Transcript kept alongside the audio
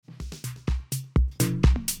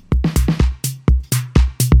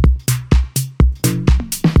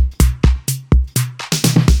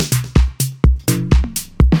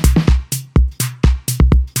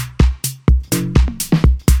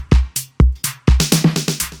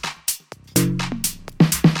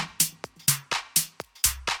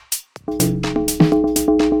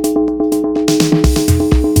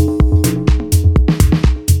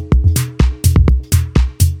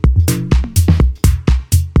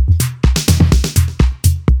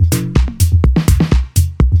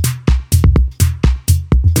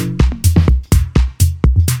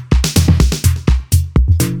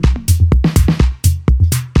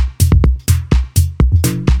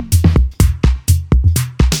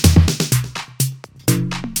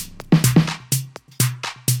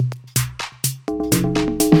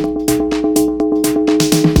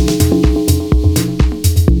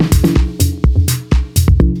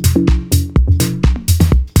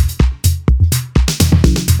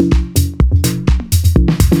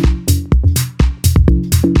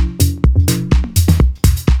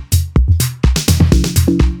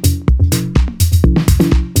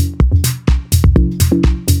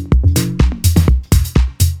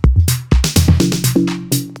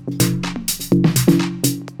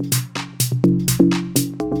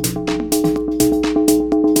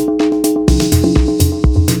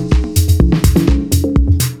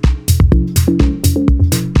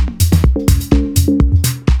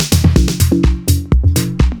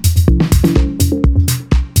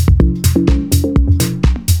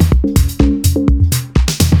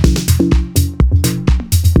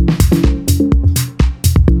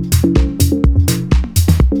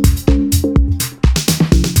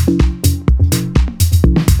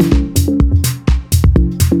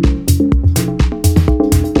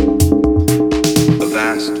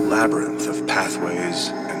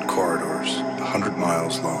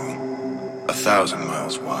1,000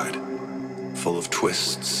 miles wide, full of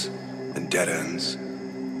twists and dead ends.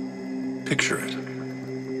 Picture it.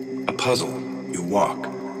 A puzzle you walk,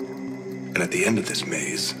 and at the end of this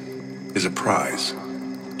maze is a prize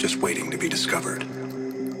just waiting to be discovered.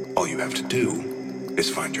 All you have to do is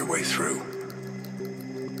find your way through.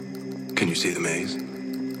 Can you see the maze?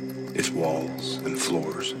 Its walls and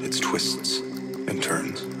floors, its twists and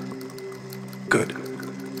turns. Good.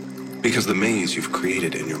 Because the maze you've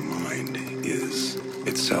created in your mind is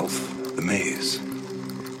itself the maze.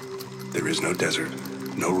 There is no desert,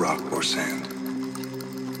 no rock or sand.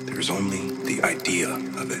 There is only the idea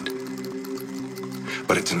of it.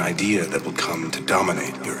 But it's an idea that will come to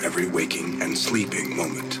dominate your every waking and sleeping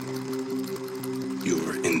moment.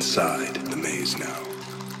 You're inside the maze now.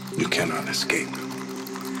 You cannot escape.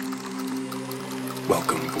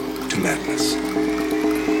 Welcome to madness.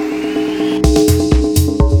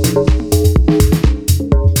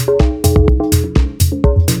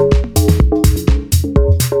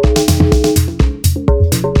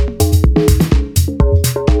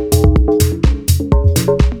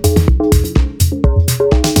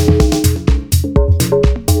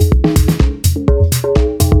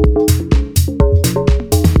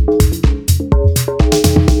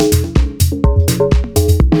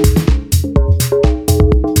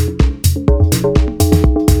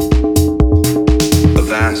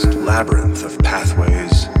 Labyrinth of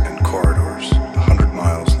pathways and corridors, 100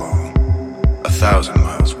 miles long, 1,000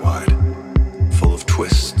 miles wide, full of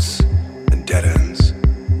twists and dead ends.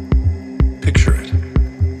 Picture it.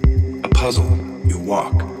 A puzzle you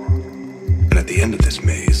walk, and at the end of this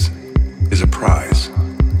maze is a prize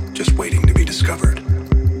just waiting to be discovered.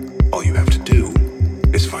 All you have to do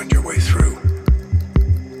is find your way through.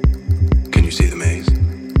 Can you see the maze?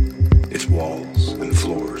 Its walls and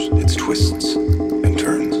floors, its twists and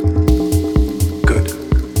turns.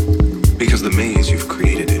 Because the maze you've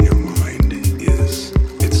created in your mind is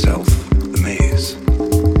itself the maze.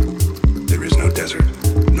 There is no desert,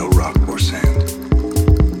 no rock or sand.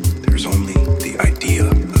 There is only the idea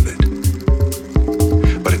of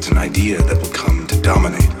it. But it's an idea that will come to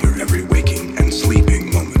dominate your every waking and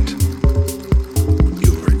sleeping moment.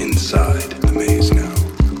 You are inside the maze now.